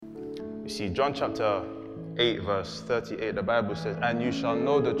You see, John chapter 8, verse 38, the Bible says, "And you shall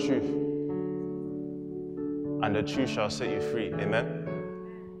know the truth, and the truth shall set you free." Amen?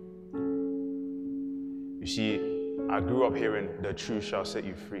 You see, I grew up hearing, "The truth shall set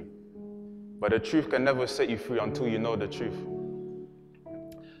you free." But the truth can never set you free until you know the truth.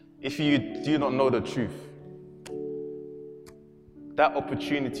 If you do not know the truth, that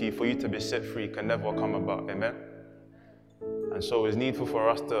opportunity for you to be set free can never come about. Amen? And so it's needful for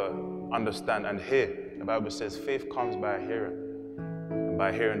us to understand and hear. The Bible says faith comes by hearing, and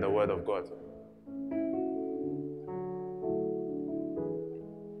by hearing the word of God.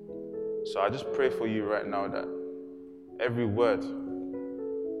 So I just pray for you right now that every word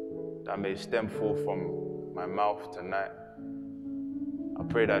that may stem forth from my mouth tonight, I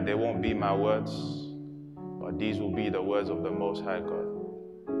pray that they won't be my words, but these will be the words of the Most High God.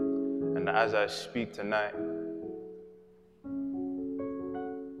 And as I speak tonight,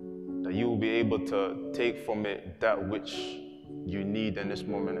 that you will be able to take from it that which you need in this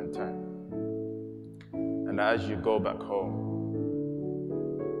moment in time. And as you go back home,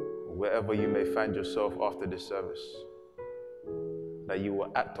 wherever you may find yourself after this service, that you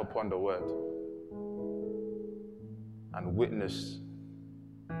will act upon the word and witness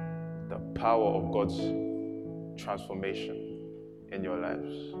the power of God's transformation in your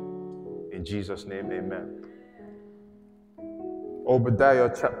lives. In Jesus' name, amen. Obadiah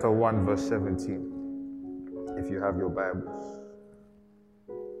chapter 1, verse 17, if you have your Bibles.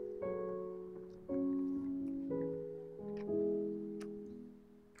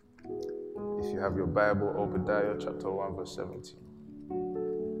 If you have your Bible, Obadiah chapter 1, verse 17.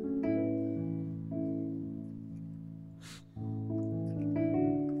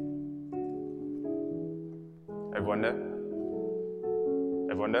 Everyone there?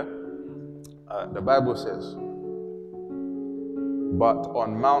 Everyone there? The Bible says, "But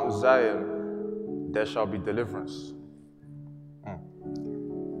on Mount Zion there shall be deliverance,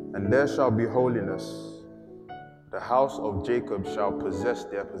 and there shall be holiness. The house of Jacob shall possess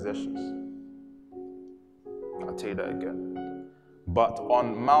their possessions." I'll tell you that again. "But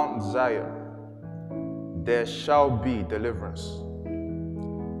on Mount Zion there shall be deliverance,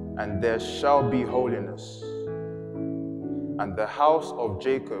 and there shall be holiness. And the house of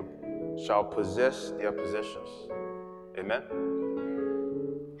Jacob shall possess their possessions." Amen?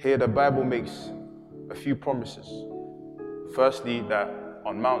 Here the Bible makes a few promises. Firstly, that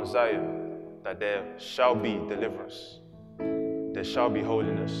on Mount Zion, that there shall be deliverance. There shall be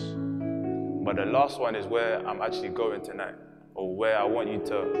holiness. But the last one is where I'm actually going tonight, or where I want you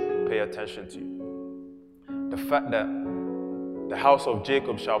to pay attention to. The fact that the house of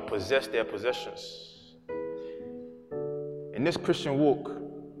Jacob shall possess their possessions. In this Christian walk,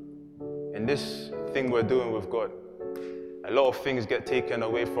 in this thing we're doing with God, a lot of things get taken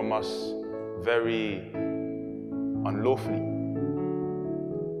away from us very unlawfully.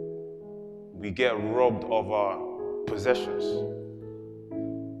 We get robbed of our possessions.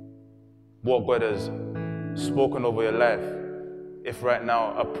 What God has spoken over your life, if right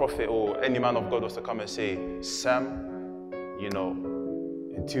now a prophet or any man of God was to come and say, "Sam,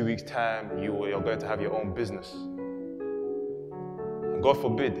 in 2 weeks' time, you're going to have your own business." God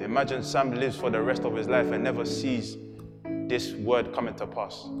forbid, imagine Sam lives for the rest of his life and never sees this word coming to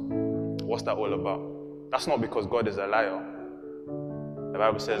pass. What's that all about? That's not because God is a liar. The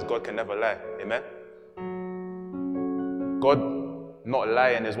Bible says God can never lie. Amen? God not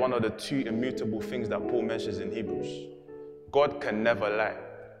lying is one of the two immutable things that Paul mentions in Hebrews. God can never lie.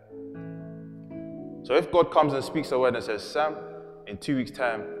 So if God comes and speaks a word and says, "Sam, in 2 weeks'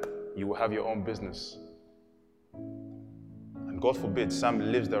 time, you will have your own business." God forbid, Sam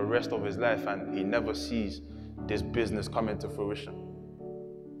lives the rest of his life and he never sees this business come into fruition.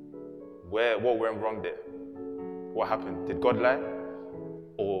 What went wrong there? What happened? Did God lie?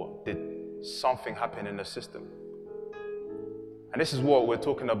 Or did something happen in the system? And this is what we're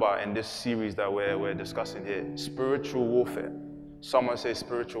talking about in this series that we're discussing here. Spiritual warfare. Someone say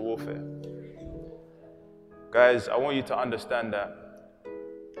spiritual warfare. Guys, I want you to understand that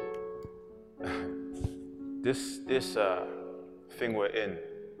this thing we're in,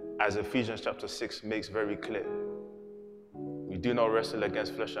 as Ephesians chapter 6 makes very clear, we do not wrestle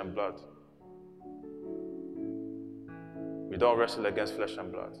against flesh and blood. We don't wrestle against flesh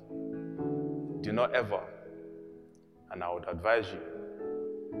and blood. Do not ever, and I would advise you,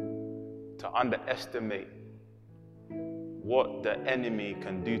 to underestimate what the enemy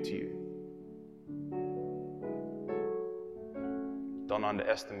can do to you. Don't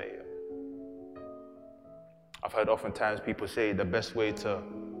underestimate it. I've heard oftentimes people say the best way to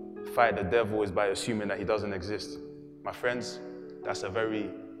fight the devil is by assuming that he doesn't exist. My friends, that's a very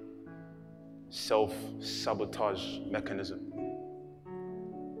self-sabotage mechanism.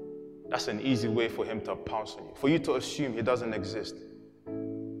 That's an easy way for him to pounce on you. For you to assume he doesn't exist,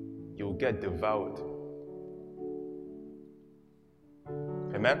 you'll get devoured.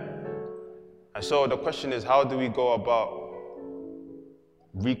 Amen? And so the question is, how do we go about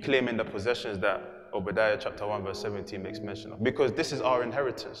reclaiming the possessions that Obadiah chapter 1 verse 17 makes mention of? Because this is our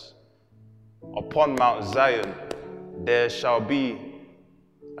inheritance. Upon Mount Zion, there shall be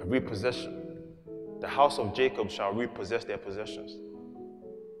a repossession. The house of Jacob shall repossess their possessions.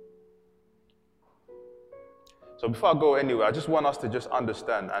 So before I go anywhere, I just want us to just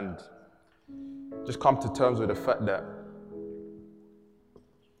understand and just come to terms with the fact that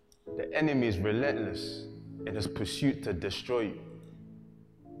the enemy is relentless in his pursuit to destroy you.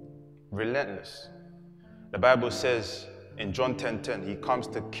 Relentless. The Bible says in John 10:10, he comes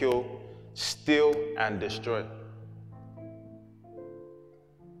to kill, steal, and destroy.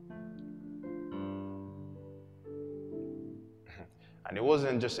 And it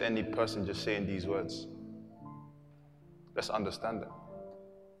wasn't just any person just saying these words. Let's understand that.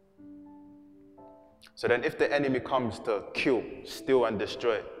 So then if the enemy comes to kill, steal, and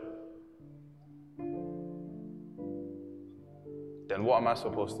destroy, then what am I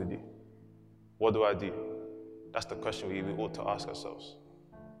supposed to do? What do I do? That's the question we ought to ask ourselves.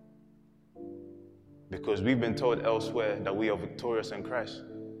 Because we've been told elsewhere that we are victorious in Christ.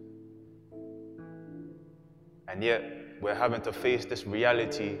 And yet, we're having to face this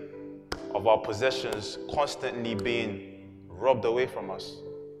reality of our possessions constantly being robbed away from us.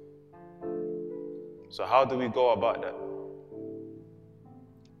 So how do we go about that?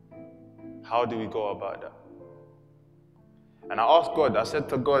 How do we go about that? And I asked God, I said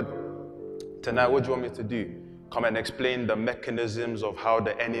to God, tonight, what do you want me to do? Come and explain the mechanisms of how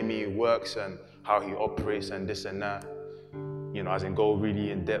the enemy works and how he operates and this and that. You know, as in go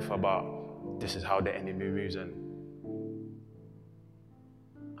really in depth about this is how the enemy moves. And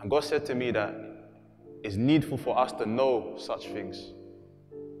God said to me that it's needful for us to know such things.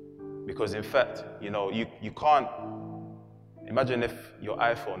 Because in fact, you know, you can't, imagine if your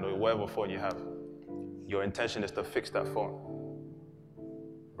iPhone or whatever phone you have, your intention is to fix that phone,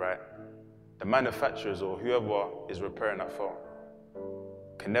 right? The manufacturers or whoever is repairing that phone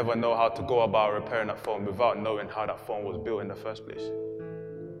can never know how to go about repairing that phone without knowing how that phone was built in the first place.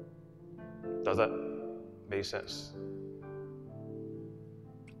 Does that make sense?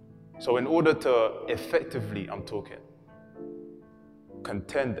 So in order to effectively, I'm talking,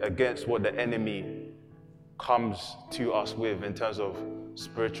 contend against what the enemy comes to us with in terms of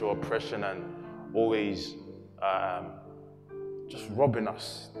spiritual oppression and always just robbing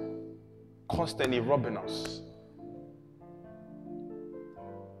us, constantly robbing us.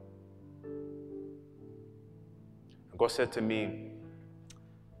 And God said to me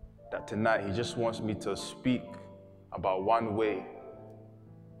that tonight he just wants me to speak about one way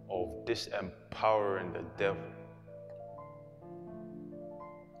of disempowering the devil.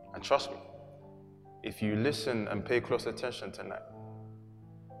 And trust me, if you listen and pay close attention tonight,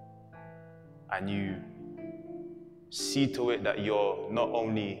 and you see to it that you're not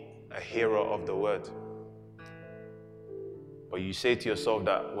only a hearer of the word, but you say to yourself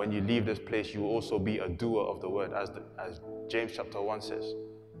that when you leave this place, you will also be a doer of the word, as James chapter 1 says,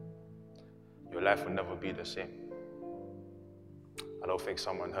 your life will never be the same. I don't think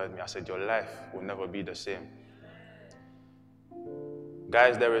someone heard me. I said, your life will never be the same.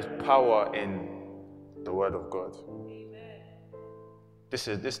 Guys, there is power in the word of God. Amen.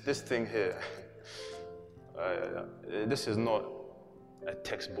 This thing here, this is not a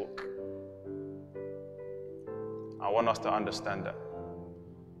textbook. I want us to understand that.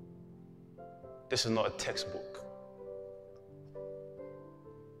 This is not a textbook.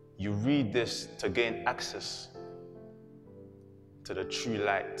 You read this to gain access to the true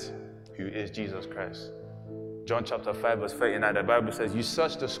light, who is Jesus Christ. John chapter 5 verse 39, the Bible says, you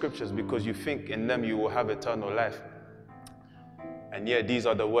search the scriptures because you think in them you will have eternal life. And yet these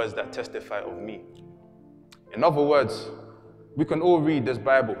are the words that testify of me. In other words, we can all read this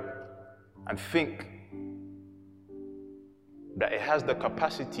Bible and think that it has the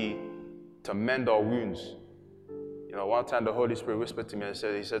capacity to mend our wounds. You know, one time the Holy Spirit whispered to me and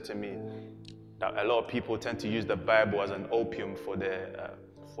he said to me that a lot of people tend to use the Bible as an opium for their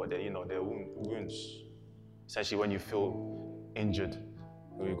wounds. Essentially, when you feel injured,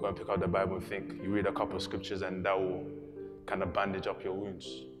 you go and pick up the Bible and think, you read a couple of scriptures and that will kind of bandage up your wounds.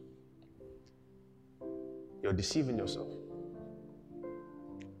 You're deceiving yourself.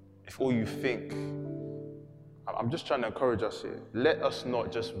 If all you think, I'm just trying to encourage us here, let us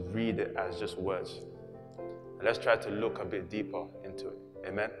not just read it as just words. Let's try to look a bit deeper into it.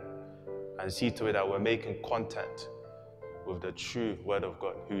 Amen? and see to it that we're making contact with the true Word of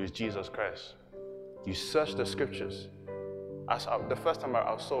God, who is Jesus Christ. You search the scriptures. The first time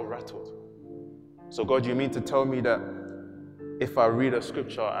I was so rattled. So God, you mean to tell me that if I read a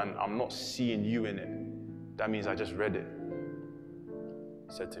scripture and I'm not seeing you in it, that means I just read it?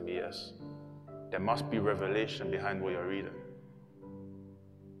 He said to me, yes. There must be revelation behind what you're reading.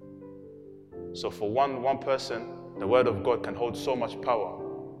 So for one person, the Word of God can hold so much power.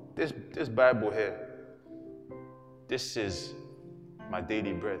 This Bible here, this is my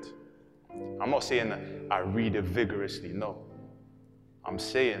daily bread. I'm not saying that I read it vigorously, no. I'm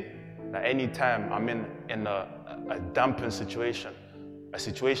saying that anytime I'm in a dampened situation, a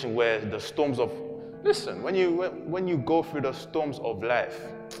situation where the storms of, listen, when you go through the storms of life,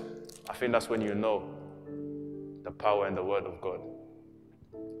 I think that's when you know the power and the Word of God.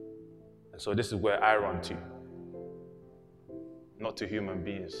 And so this is where I run to, not to human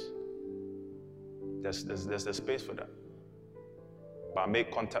beings. There's a space for that. But I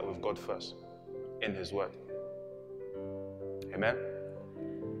make contact with God first, in His Word. Amen?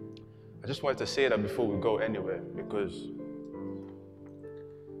 I just wanted to say that before we go anywhere, because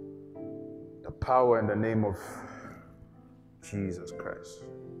the power in the name of Jesus Christ.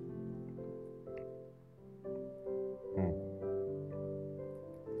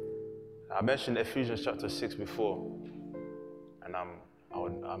 I mentioned Ephesians chapter 6 before, and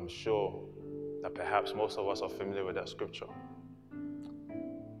I'm sure that perhaps most of us are familiar with that scripture.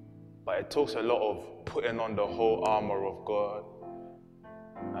 But it talks a lot of putting on the whole armor of God,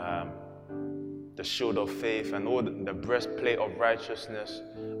 the shield of faith, and all the breastplate of righteousness,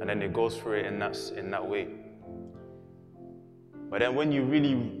 and then it goes through it in that way. But then when you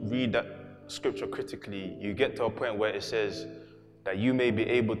really read that scripture critically, you get to a point where it says that you may be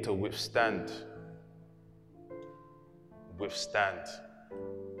able to withstand.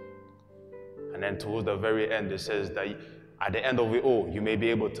 And then towards the very end, it says that at the end of it all, you may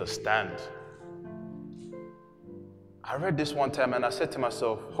be able to stand. I read this one time and I said to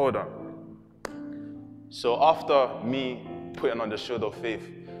myself, hold on. So after me putting on the shield of faith,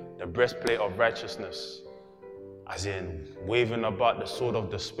 the breastplate of righteousness, as in waving about the sword of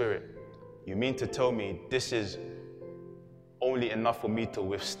the Spirit, you mean to tell me this is only enough for me to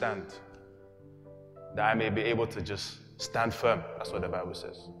withstand? That I may be able to just stand firm. That's what the Bible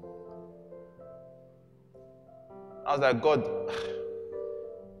says. I was like, God,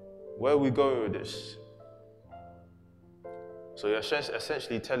 where are we going with this? So you're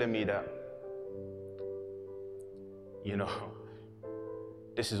essentially telling me that,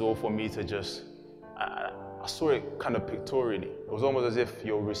 this is all for me to just, I saw it kind of pictorially. It was almost as if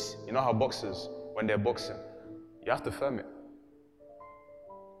you know how boxers, when they're boxing, you have to firm it.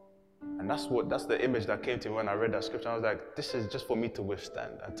 And that's the image that came to me when I read that scripture. I was like, this is just for me to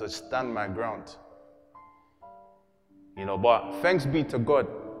withstand and to stand my ground. But thanks be to God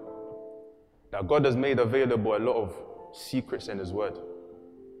that God has made available a lot of secrets in His Word.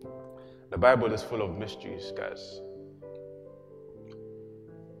 The Bible is full of mysteries, guys.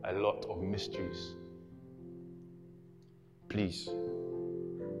 A lot of mysteries. Please.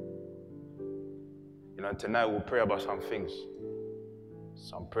 And tonight we'll pray about some things,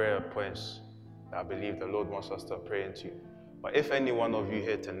 some prayer points that I believe the Lord wants us to pray into. But if any one of you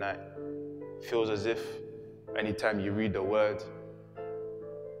here tonight feels as if anytime you read the Word,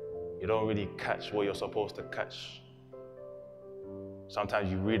 you don't really catch what you're supposed to catch. Sometimes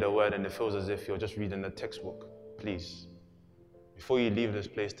you read the Word and it feels as if you're just reading the textbook. Please, before you leave this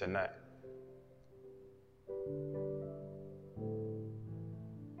place tonight,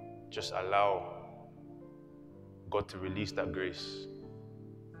 just allow God to release that grace.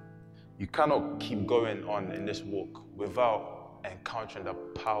 You cannot keep going on in this walk without encountering the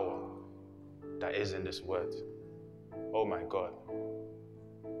power that is in this Word. Oh my God.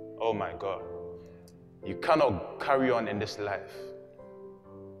 Oh my God. You cannot carry on in this life.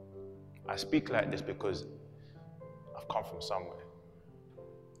 I speak like this because I've come from somewhere.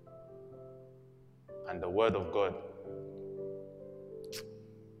 And the Word of God,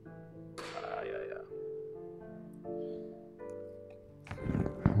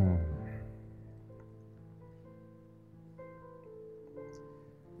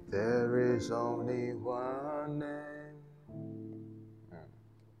 There is only one name.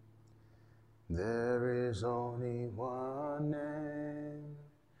 There is only one name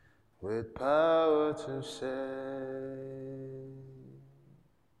with power to save.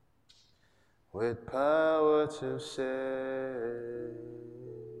 With power to save.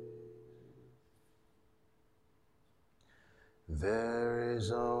 There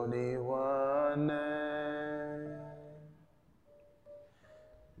is only one name.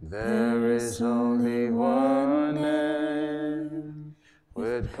 There is only one name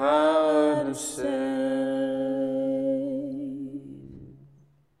with power to save,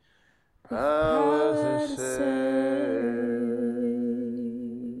 power to save.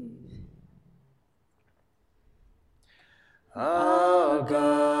 Our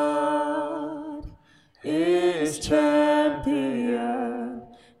God is champion,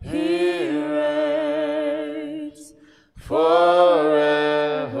 He reigns forevermore,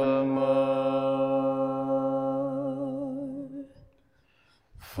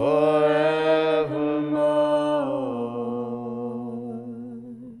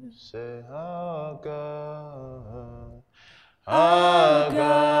 forevermore. Say, our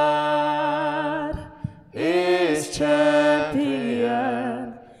God is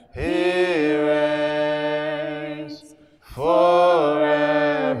champion, He reigns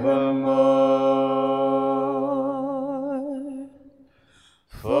forevermore,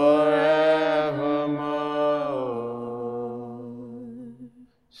 forevermore.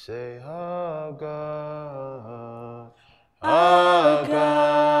 Say, our God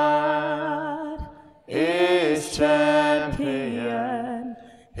is champion,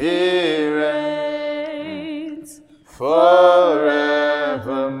 He reigns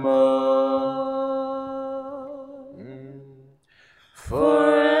forevermore,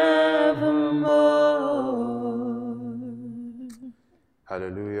 forevermore.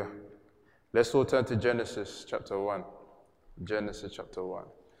 Hallelujah. Let's all turn to Genesis chapter 1. Genesis chapter 1.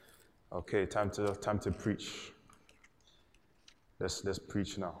 Okay, time to preach. Let's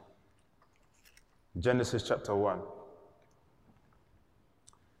preach now. Genesis chapter 1.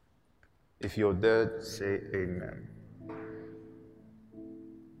 If you're there, say amen.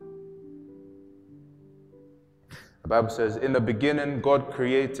 The Bible says, in the beginning, God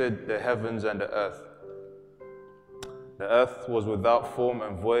created the heavens and the earth. The earth was without form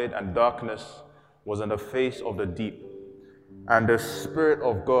and void, and darkness was on the face of the deep. And the Spirit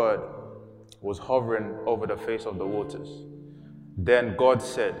of God was hovering over the face of the waters. Then God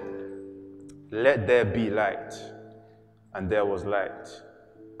said, let there be light. And there was light.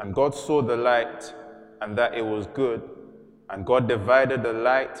 And God saw the light, and that it was good. And God divided the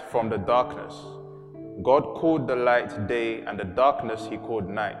light from the darkness. God called the light day, and the darkness He called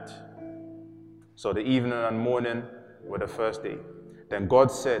night. So the evening and morning were the first day. Then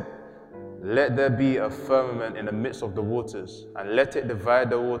God said, let there be a firmament in the midst of the waters, and let it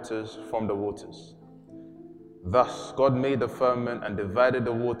divide the waters from the waters. Thus God made the firmament and divided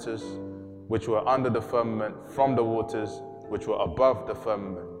the waters which were under the firmament from the waters which were above the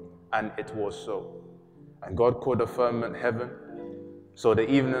firmament. And it was so. And God called the firmament heaven. So the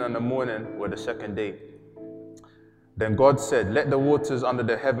evening and the morning were the second day. Then God said, let the waters under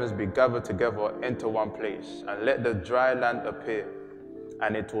the heavens be gathered together into one place, and let the dry land appear.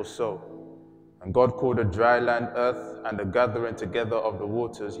 And it was so. And God called the dry land earth, and the gathering together of the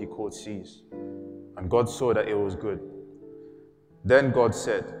waters He called seas. And God saw that it was good. Then God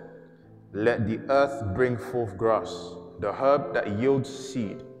said, let the earth bring forth grass, the herb that yields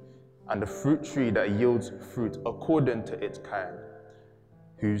seed, and the fruit tree that yields fruit according to its kind,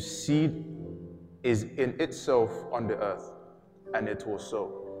 whose seed is in itself on the earth. And it was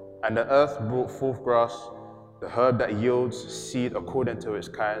so. And the earth brought forth grass, the herb that yields seed according to its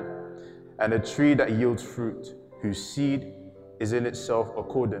kind, and a tree that yields fruit, whose seed is in itself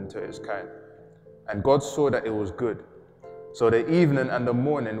according to its kind. And God saw that it was good. So the evening and the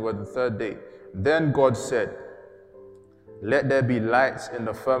morning were the third day. Then God said, let there be lights in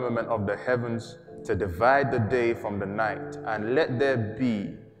the firmament of the heavens to divide the day from the night, and let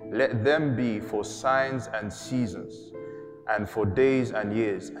them be for signs and seasons, and for days and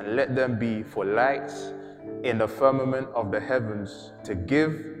years, and let them be for lights in the firmament of the heavens to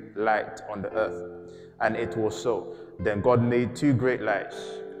give light on the earth. And it was so. Then God made two great lights,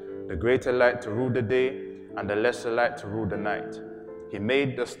 the greater light to rule the day, and the lesser light to rule the night. He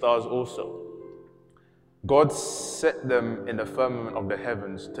made the stars also. God set them in the firmament of the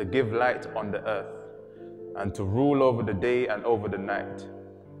heavens to give light on the earth, and to rule over the day and over the night,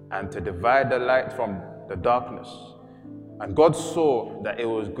 and to divide the light from the darkness. And God saw that it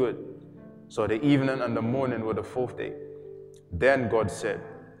was good. So the evening and the morning were the fourth day. Then God said,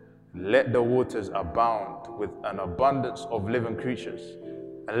 let the waters abound with an abundance of living creatures,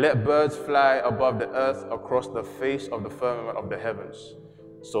 and let birds fly above the earth across the face of the firmament of the heavens.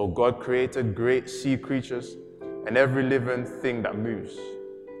 So God created great sea creatures and every living thing that moves,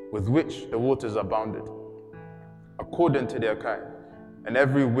 with which the waters abounded, according to their kind, and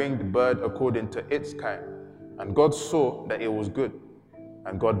every winged bird according to its kind. And God saw that it was good.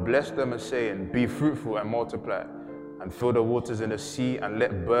 And God blessed them, saying, be fruitful and multiply, and fill the waters in the sea, and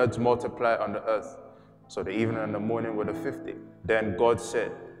let birds multiply on the earth. So the evening and the morning were the fifth day. Then God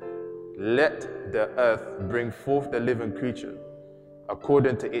said, let the earth bring forth the living creature,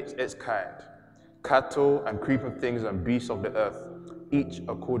 according to its kind, cattle and creeping things and beasts of the earth, each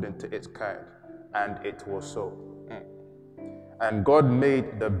according to its kind. And it was so. And God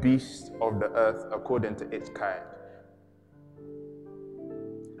made the beasts of the earth according to its kind,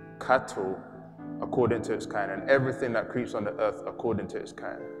 cattle according to its kind, and everything that creeps on the earth according to its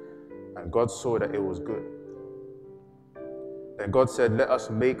kind. And God saw that it was good. Then God said, let us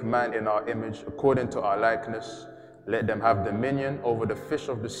make man in our image, according to our likeness. Let them have dominion over the fish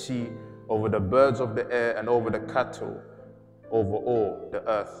of the sea, over the birds of the air, and over the cattle, over all the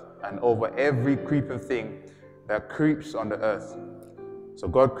earth, and over every creeping thing that creeps on the earth. So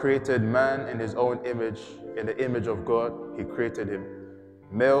God created man in his own image. In the image of God, he created him.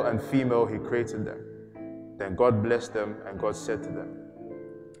 Male and female, he created them. Then God blessed them, and God said to them.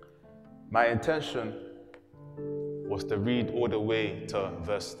 My intention was to read all the way to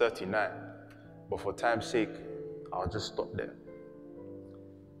verse 39, but for time's sake, I'll just stop there.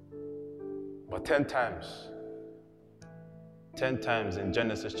 But 10 times in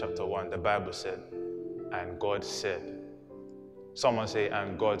Genesis chapter 1, the Bible said, and God said. Someone say,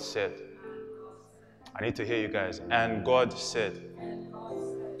 and God said. I need to hear you guys. And God said.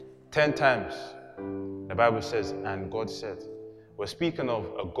 10 times, the Bible says, and God said. We're speaking of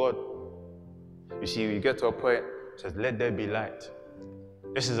a God. You see, you get to a point, it says, let there be light.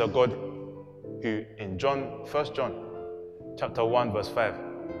 This is a God who, in 1 John chapter 1, verse 5,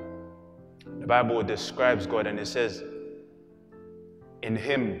 the Bible describes God and it says, in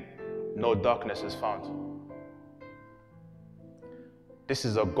him no darkness is found. This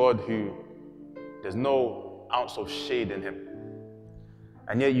is a God who, there's no ounce of shade in him.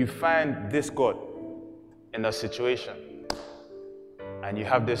 And yet you find this God in a situation, and you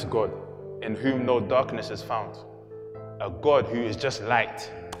have this God in whom no darkness is found. A God who is just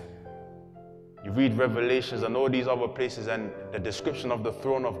light. You read Revelations and all these other places, and the description of the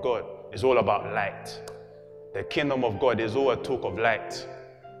throne of God is all about light. The kingdom of God is all a talk of light.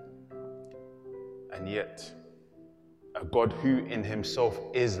 And yet, a God who in himself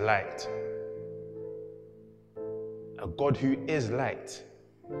is light. A God who is light.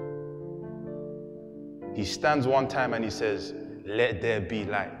 He stands one time and he says, let there be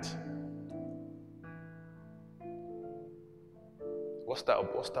light. What's that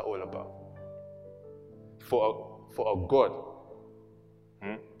all about? For a God,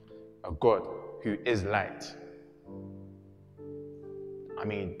 a God who is light. I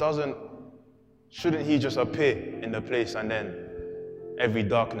mean, shouldn't he just appear in the place and then every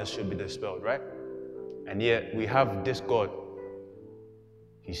darkness should be dispelled, right? And yet we have this God.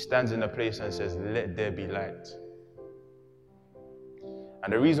 He stands in a place and says, let there be light.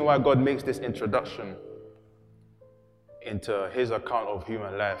 And the reason why God makes this introduction into his account of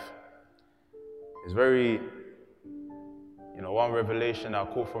human life is very, one revelation I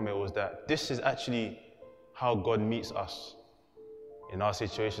caught from it was that this is actually how God meets us in our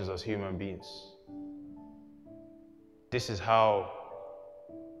situations as human beings. This is how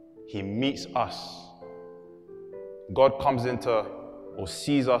he meets us. God comes into or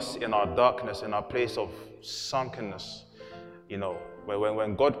sees us in our darkness, in our place of sunkenness.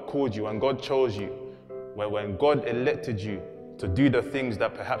 When God called you, when God chose you, when God elected you to do the things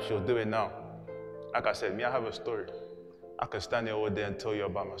that perhaps you're doing now. Like I said, I have a story. I could stand here all day and tell you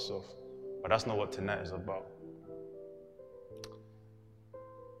about myself, but that's not what tonight is about.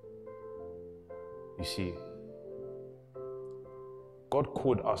 You see, God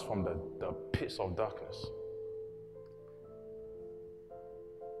called us from the pits of darkness.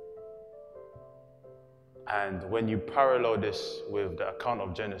 And when you parallel this with the account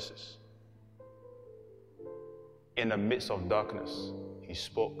of Genesis, in the midst of darkness, he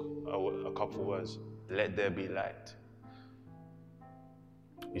spoke a couple words, let there be light.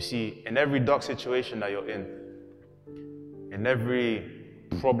 You see, in every dark situation that you're in every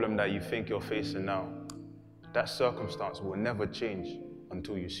problem that you think you're facing now, that circumstance will never change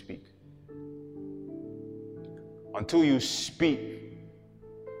until you speak. Until you speak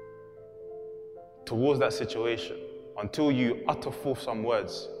towards that situation, until you utter forth some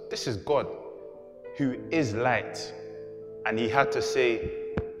words. This is God who is light. And he had to say,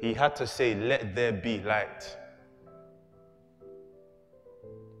 let there be light.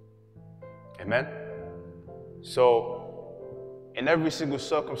 Amen? So, in every single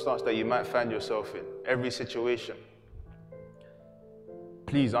circumstance that you might find yourself in, every situation,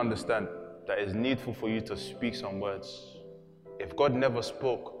 please understand that it's needful for you to speak some words. If God never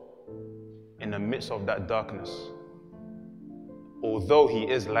spoke in the midst of that darkness, although he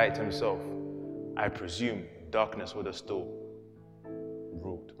is light himself, I presume darkness would have still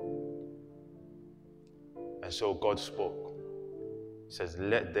ruled. And so God spoke. He says,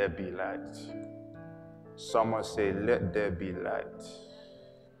 let there be light. Someone say, let there be light.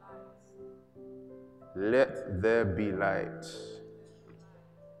 Let there be light.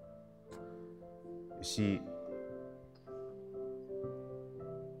 You see,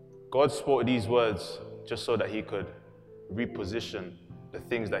 God spoke these words just so that he could reposition the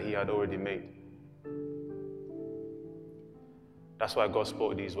things that he had already made. That's why God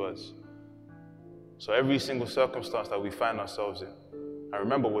spoke these words. So every single circumstance that we find ourselves in, and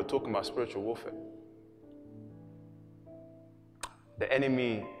remember, we're talking about spiritual warfare. The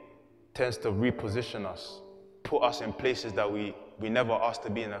enemy tends to reposition us, put us in places that we never asked to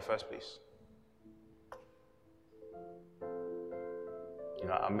be in the first place. You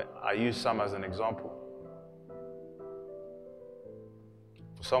know, I use some as an example.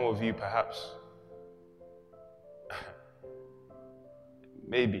 For some of you, perhaps,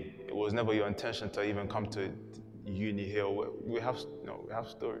 maybe it was never your intention to even come to uni here. We have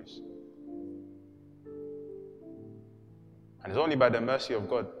stories. And it's only by the mercy of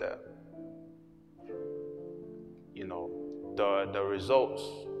God that, you know, the results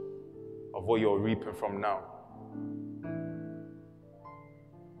of what you're reaping from now,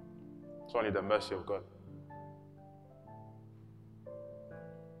 it's only the mercy of God.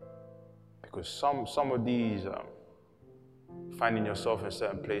 Because some of these, finding yourself in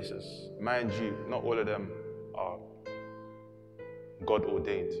certain places, mind you, not all of them are God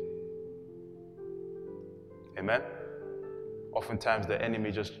ordained. Amen? Oftentimes the enemy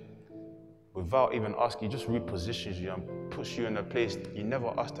just, without even asking, just repositions you and puts you in a place you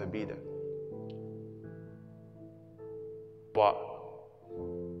never asked to be there. But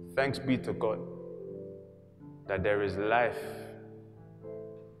thanks be to God that there is life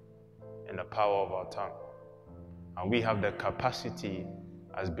in the power of our tongue. And we have the capacity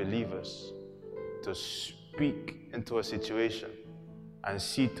as believers to speak into a situation and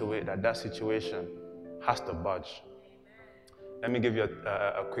see to it that that situation has to budge. Let me give you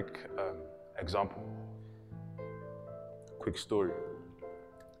a quick example, a quick story.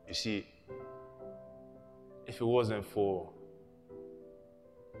 You see, if it wasn't for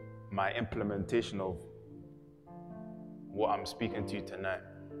my implementation of what I'm speaking to you tonight,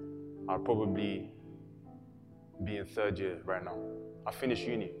 I'd probably be in third year right now. I finished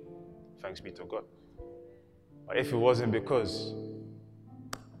uni, thanks be to God. But if it wasn't because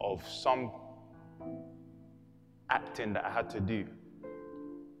of some acting that I had to do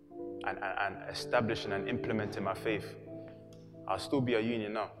and establishing and implementing my faith, I'll still be at uni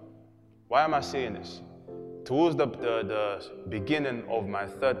now. Why am I saying this? Towards the beginning of my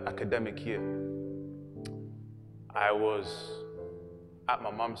third academic year, I was at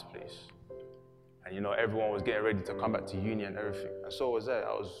my mom's place. And you know, everyone was getting ready to come back to uni and everything. And so was I.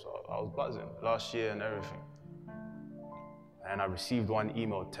 I was buzzing last year and everything. And I received one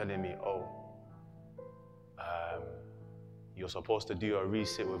email telling me, you're supposed to do a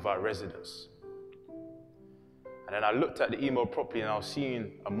resit with our residents. And then I looked at the email properly and I was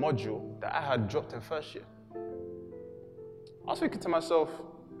seeing a module that I had dropped in first year. I was thinking to myself,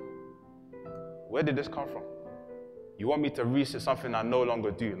 where did this come from? You want me to resit something I no longer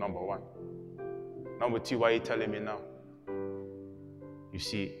do, number one. Number two, why are you telling me now? You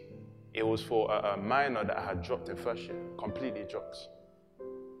see, it was for a minor that I had dropped in first year, completely dropped.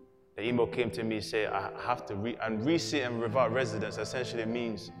 The email came to me saying I have to resitting without residence essentially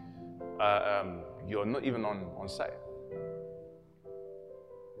means you're not even on site.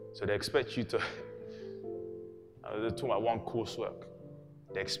 So they expect you to, they're talking about one coursework.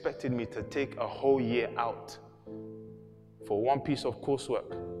 They expected me to take a whole year out for one piece of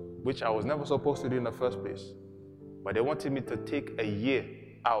coursework, which I was never supposed to do in the first place. But they wanted me to take a year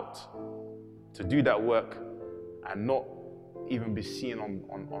out to do that work and not even be seen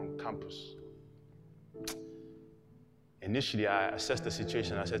on campus. Initially, I assessed the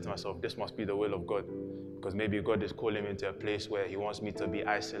situation. I said to myself, this must be the will of God, because maybe God is calling me into a place where he wants me to be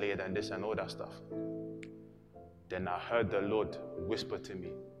isolated and this and all that stuff. Then I heard the Lord whisper to me.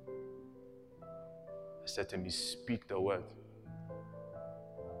 He said to me, speak the word.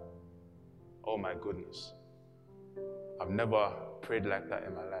 Oh my goodness. I've never prayed like that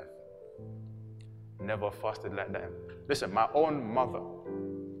in my life. Never fasted like that. Listen, my own mother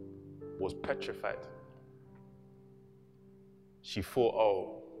was petrified. She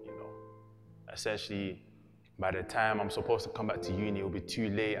thought, essentially, by the time I'm supposed to come back to uni, it'll be too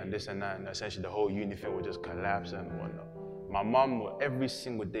late and this and that, and essentially the whole uni thing will just collapse and whatnot. My mom, every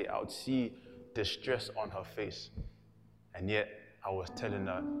single day, I would see distress on her face. And yet, I was telling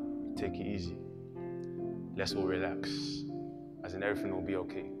her, take it easy. Let's all relax. As in everything will be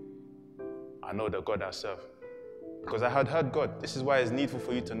okay. I know the God I serve. Because I had heard God. This is why it's needful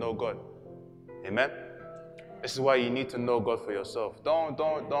for you to know God. Amen? This is why you need to know God for yourself.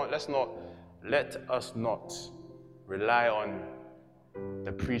 Let us not rely on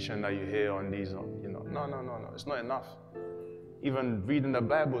the preaching that you hear on these, No. It's not enough. Even reading the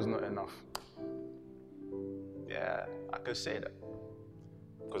Bible is not enough. Yeah, I could say that.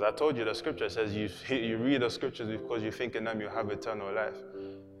 Because I told you the scripture says you read the scriptures because you think in them you have eternal life.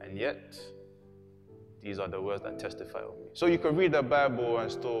 And yet, these are the words that testify of me. So you can read the Bible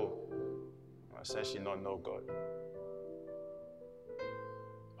and still essentially not know God.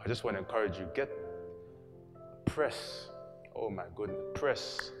 I just want to encourage you, press. Oh my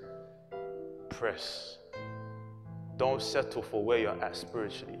goodness, press. Don't settle for where you're at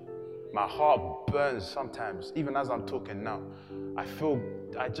spiritually. My heart burns sometimes, even as I'm talking now.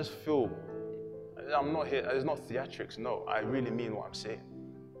 I just feel, I'm not here, it's not theatrics, no. I really mean what I'm saying.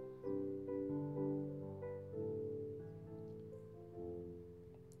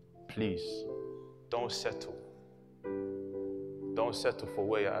 Please, don't settle. Don't settle for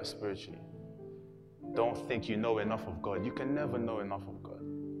where you're at spiritually. Don't think you know enough of God. You can never know enough of God.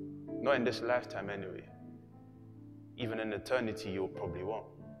 Not in this lifetime anyway. Even in eternity, you probably won't.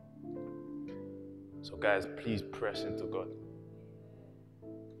 So guys, please press into God.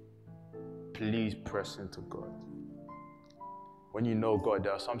 Please press into God. When you know God,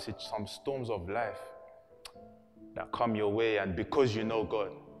 there are some storms of life that come your way, and because you know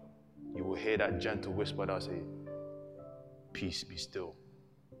God, you will hear that gentle whisper that say, peace, be still.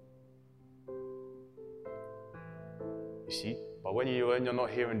 You see? But when you're not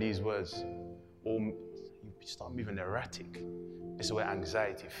hearing these words, you start moving erratic. This is where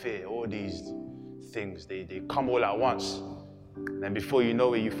anxiety, fear, all these things, they come all at once. And before you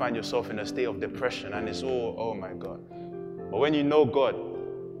know it, you find yourself in a state of depression, and it's all, oh my God. But when you know God,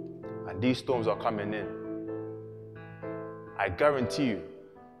 and these storms are coming in, I guarantee you,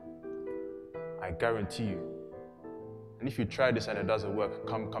 and if you try this and it doesn't work,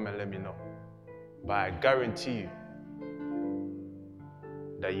 come and let me know. But I guarantee you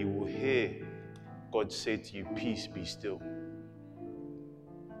that you will hear God say to you, peace, be still.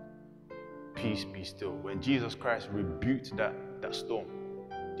 Peace, be still. When Jesus Christ rebuked that storm,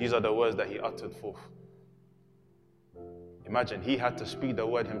 these are the words that he uttered forth. Imagine, he had to speak the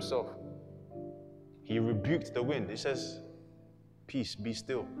word himself. He rebuked the wind. He says, peace, be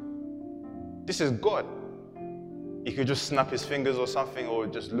still. This is God. He could just snap his fingers or something, or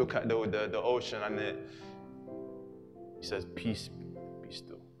just look at the ocean, and he says, peace, be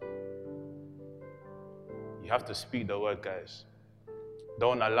still. You have to speak the word, guys.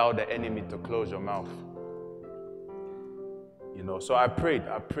 Don't allow the enemy to close your mouth. You know, so I prayed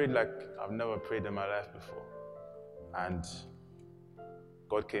like I've never prayed in my life before. And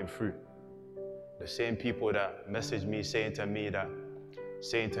God came through. The same people that messaged me saying to me that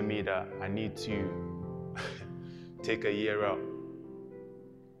I need to take a year out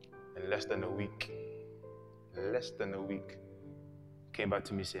in less than a week, came back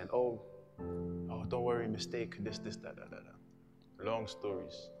to me saying, oh, don't worry, mistake, this, that. Long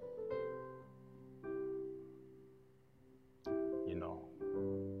stories. You know,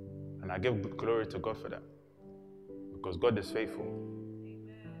 and I give glory to God for that, because God is faithful.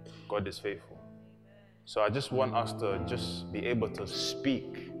 God is faithful. So I just want us to just be able to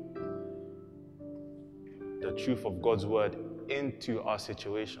speak the truth of God's word into our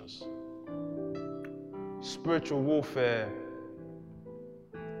situations. Spiritual warfare,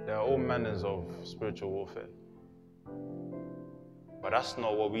 there are all manners of spiritual warfare. But that's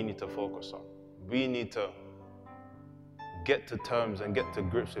not what we need to focus on. We need to get to terms and get to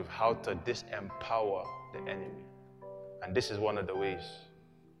grips with how to disempower the enemy. And this is one of the ways,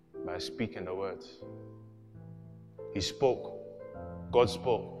 by speaking the words. He spoke. God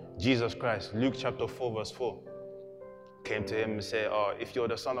spoke. Jesus Christ, Luke chapter 4, verse 4, came to him and said, if you're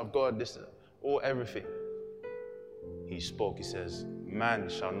the Son of God, this is everything. He spoke. He says, man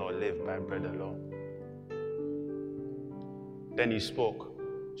shall not live by bread alone. Then he spoke,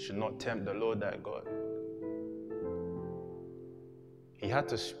 should not tempt the Lord thy God. He had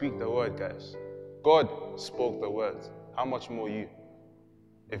to speak the word, guys. God spoke the words. How much more you?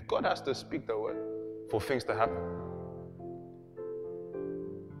 If God has to speak the word for things to happen,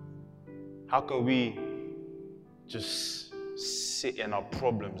 how can we just sit in our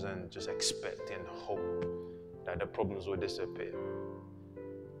problems and just expect and hope that the problems will disappear?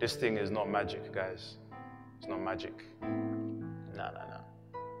 This thing is not magic, guys. It's not magic. No.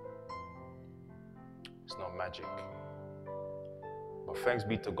 It's not magic. But thanks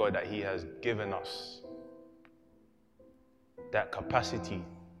be to God that He has given us that capacity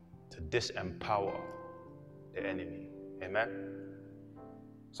to disempower the enemy. Amen?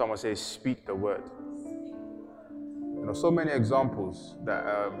 Someone says, speak the word. You know, so many examples that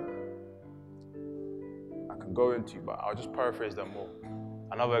I can go into, but I'll just paraphrase them more.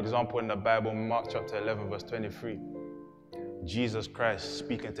 Another example in the Bible, Mark chapter 11, verse 23. Jesus Christ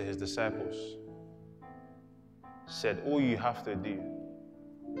speaking to His disciples said, all you have to do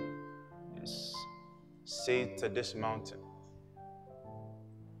is say to this mountain.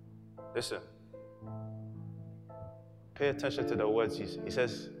 Listen. Pay attention to the words He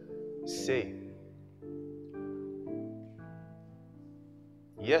says, say.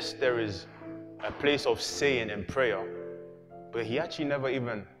 Yes, there is a place of saying in prayer, but He actually never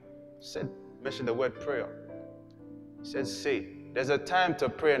even mentioned the word prayer. He said say. There's a time to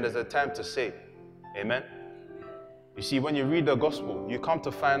pray and there's a time to say. Amen? You see, when you read the gospel, you come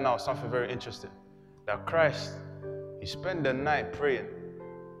to find out something very interesting. That Christ, He spent the night praying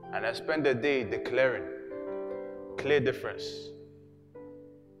and I spent the day declaring. Clear difference.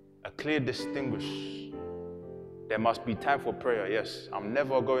 A clear distinguish. There must be time for prayer, yes. I'm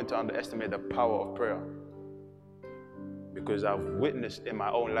never going to underestimate the power of prayer. Because I've witnessed in my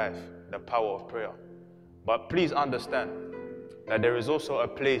own life the power of prayer. But please understand that there is also a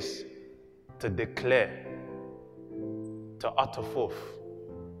place to declare, to utter forth.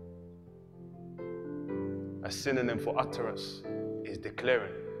 A synonym for utterance is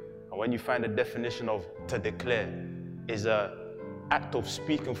declaring. And when you find the definition of to declare, is an act of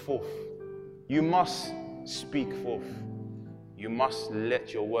speaking forth. You must speak forth. You must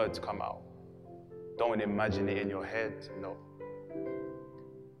let your words come out. Don't imagine it in your head, no.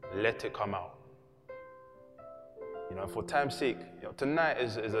 Let it come out. You know, for time's sake, you know, tonight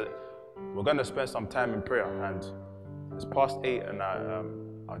we're going to spend some time in prayer, and it's past 8, and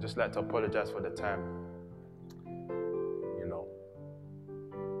I'd just like to apologize for the time. You know,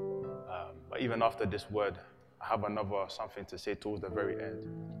 but even after this word, I have another something to say towards the very end.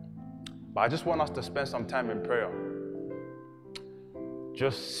 But I just want us to spend some time in prayer,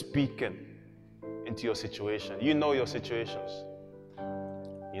 just speaking into your situation. You know your situations.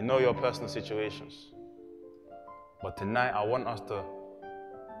 You know your personal situations. But tonight, I want us to,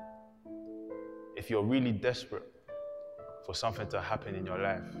 if you're really desperate for something to happen in your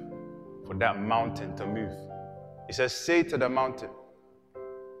life, for that mountain to move, He says, say to the mountain,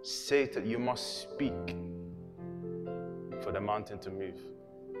 you must speak for the mountain to move.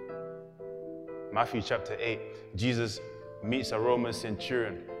 Matthew chapter 8, Jesus meets a Roman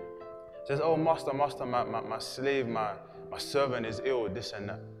centurion. Says, oh, master, my slave, my servant is ill, this and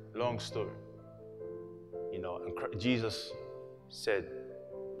that. Long story. You know, and Jesus said,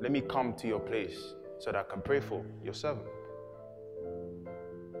 let me come to your place so that I can pray for your servant.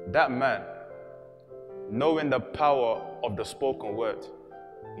 That man, knowing the power of the spoken word,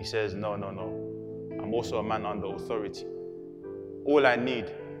 he says, no. I'm also a man under authority. All I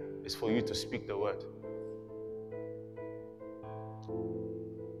need is for you to speak the word.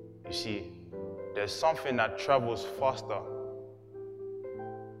 You see, there's something that travels faster.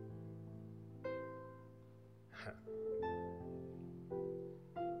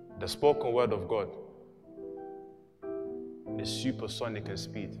 The spoken word of God is supersonic in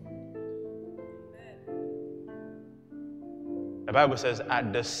speed. The Bible says,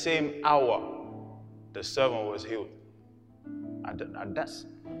 at the same hour, the servant was healed. That's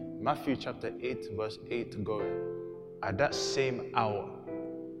Matthew chapter 8, verse 8 going. At that same hour,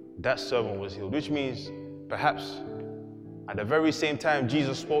 that servant was healed. Which means, perhaps, at the very same time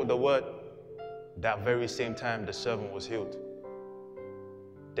Jesus spoke the word, that very same time the servant was healed.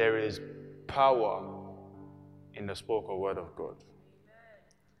 There is power in the spoken word of God.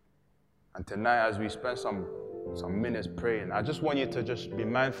 And tonight, as we spend some minutes praying, I just want you to just be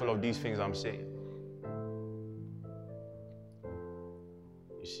mindful of these things I'm saying.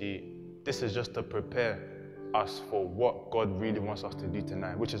 You see, this is just to prepare us for what God really wants us to do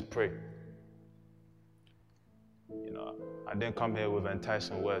tonight, which is pray. You know, I didn't come here with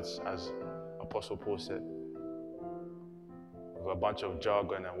enticing words, as Apostle Paul said, with a bunch of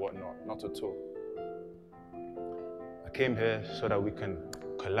jargon and whatnot, not at all. I came here so that we can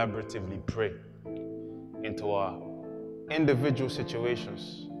collaboratively pray into our individual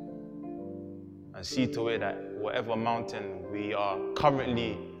situations and see to it that whatever mountain we are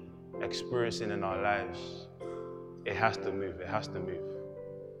currently experiencing in our lives, it has to move, it has to move.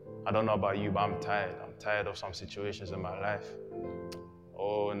 I don't know about you, but I'm tired. I'm tired of some situations in my life.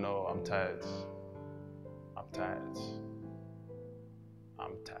 Oh no, I'm tired. I'm tired.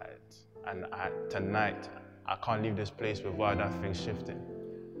 I'm tired. And tonight, I can't leave this place without that thing shifting.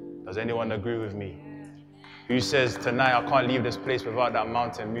 Does anyone agree with me? Who says tonight I can't leave this place without that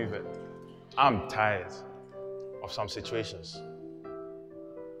mountain moving? I'm tired of some situations.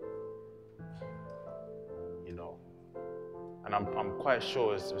 You know, and I'm quite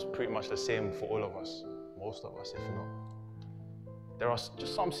sure it's pretty much the same for all of us, most of us, if not. There are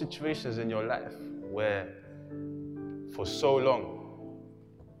just some situations in your life where for so long,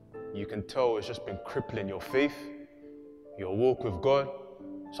 you can tell it's just been crippling your faith, your walk with God.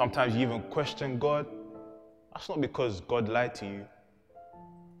 Sometimes you even question God. That's not because God lied to you.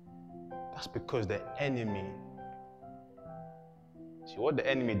 That's because the enemy, see, what the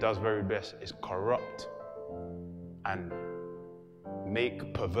enemy does very best is corrupt and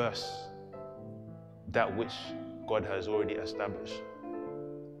make perverse that which God has already established.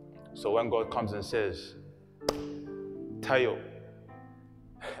 So when God comes and says, Tayo,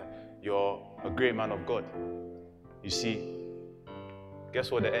 you're a great man of God, you see,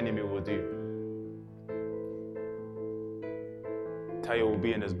 guess what the enemy will do? Tayo will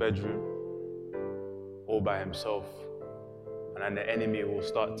be in his bedroom all by himself, and then the enemy will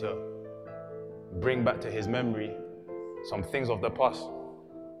start to bring back to his memory some things of the past.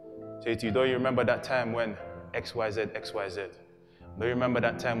 Say to you, don't you remember that time when XYZ, XYZ? Don't you remember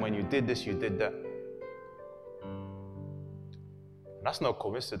that time when you did this, you did that? That's no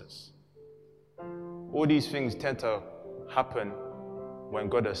coincidence. All these things tend to happen when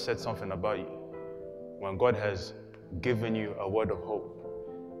God has said something about you, when God has given you a word of hope,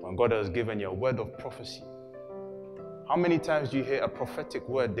 when God has given you a word of prophecy. How many times do you hear a prophetic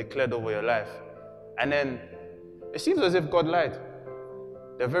word declared over your life, and then it seems as if God lied?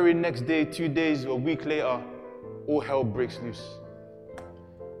 The very next day, 2 days, a week later, all hell breaks loose.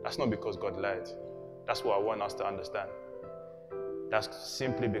 That's not because God lied. That's what I want us to understand. That's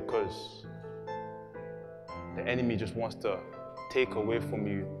simply because the enemy just wants to take away from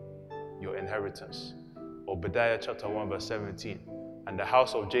you your inheritance. Obadiah chapter 1 verse 17. And the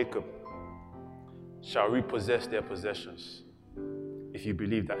house of Jacob shall repossess their possessions. If you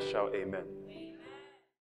believe that, shout amen.